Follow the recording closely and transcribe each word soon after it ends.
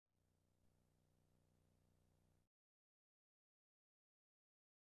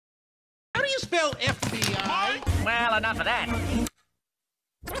Spell FBI. Well, enough of that.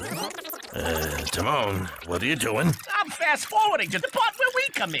 Timon, what are you doing? I'm fast-forwarding to the part where we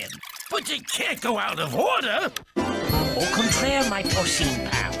come in. But you can't go out of order. Au contraire, my porcine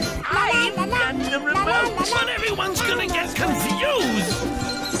pal. I've done the remote. But everyone's gonna get confused.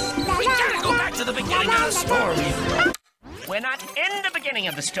 We gotta go back to the beginning of the story. We're not in the beginning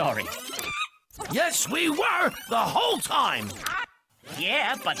of the story. Yes, we were the whole time.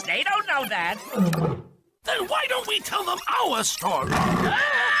 Yeah, but they don't know that. Then why don't we tell them our story?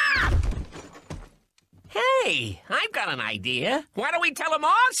 Hey, I've got an idea. Why don't we tell them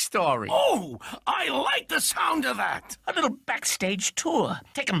our story? Oh, I like the sound of that. A little backstage tour.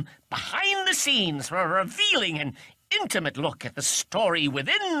 Take them behind the scenes for a revealing and intimate look at the story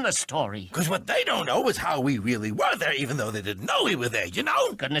within the story. Because what they don't know is how we really were there, even though they didn't know we were there, you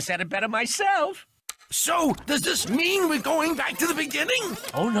know? Couldn't have said it better myself. So, does this mean we're going back to the beginning?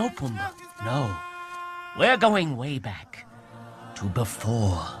 Oh, no, Pumbaa. No. We're going way back to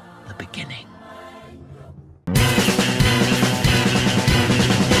before the beginning.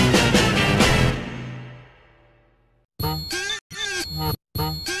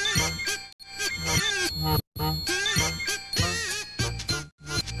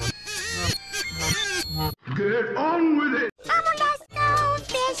 Get on with it! Elmo loves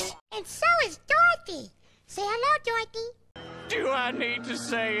goldfish, and so is Dorothy. Say hello, Dorothy. Do I need to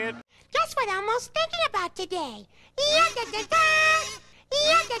say it? Guess what Elmo's thinking about today? Yeah-da-da-da!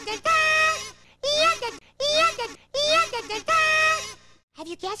 Yeah-da-da-da! Yeah-da-da-da! Have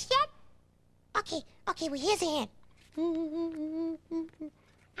you guessed yet? Okay, well, here's a hint.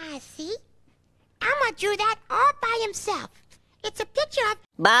 I see. Elmo drew that all by himself. It's a picture of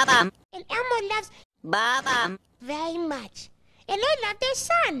Baba. And Elmo loves Baba. very much. And they love their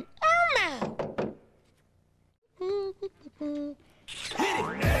son, Elmo.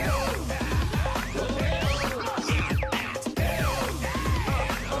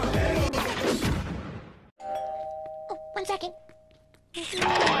 Oh, 1 second.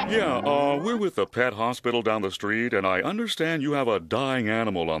 Yeah, we're with the pet hospital down the street, and I understand you have a dying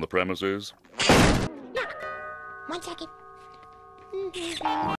animal on the premises. No. 1 second.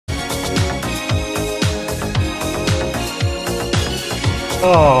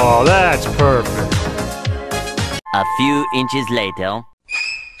 Oh, that's perfect. A few inches later.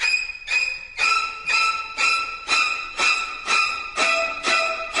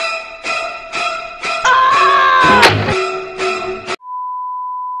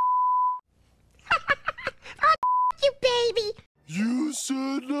 You baby. You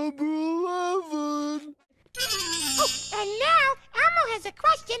said number 11. Oh, and now Elmo has a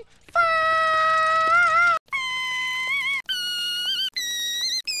question for...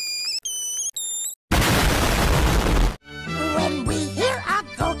 When we hear a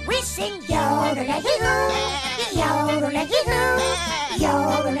goat, we sing yodel-a-hee-hoo, yodel-a-hee-hoo,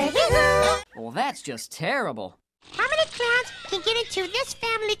 yodel-a-hee-hoo. Well, that's just terrible. How many clowns can get into this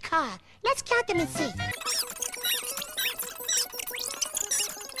family car? Let's count them and see.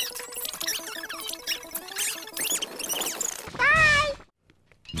 Bye!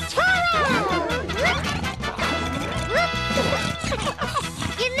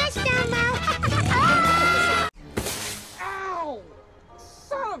 You missed, Elmo! Ow!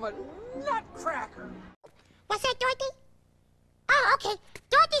 Son of a nutcracker! What's that, Dorothy? Oh, okay.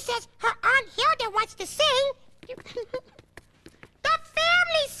 Dorothy says her Aunt Hilda wants to sing the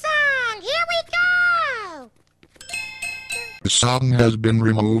family song. Here we go. The song has been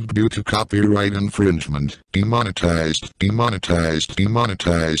removed due to copyright infringement. Demonetized, demonetized,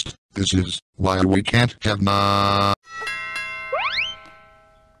 demonetized. This is why we can't have na.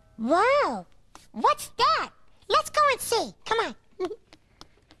 Whoa. What's that? Let's go and see. Come on.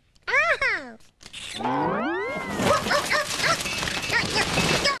 Oh.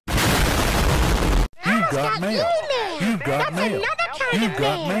 You've got mail. You've got mail. You've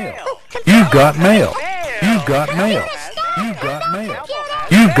got mail. You've got mail. You've got mail. You've got mail.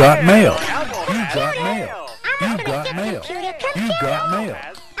 You've got mail. You've got mail. You've got mail.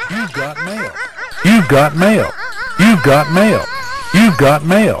 You've got mail. You've got mail. You've got mail. You've got mail. You've got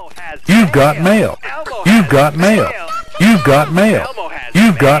mail. You've got mail. You've got mail. You've got mail.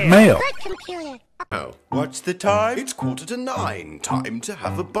 You've got mail. Oh, what's the time? It's 9:15. Time to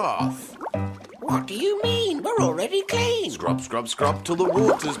have a bath. What do you mean? We're already clean. Scrub, scrub, scrub till the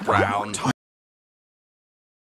water's brown.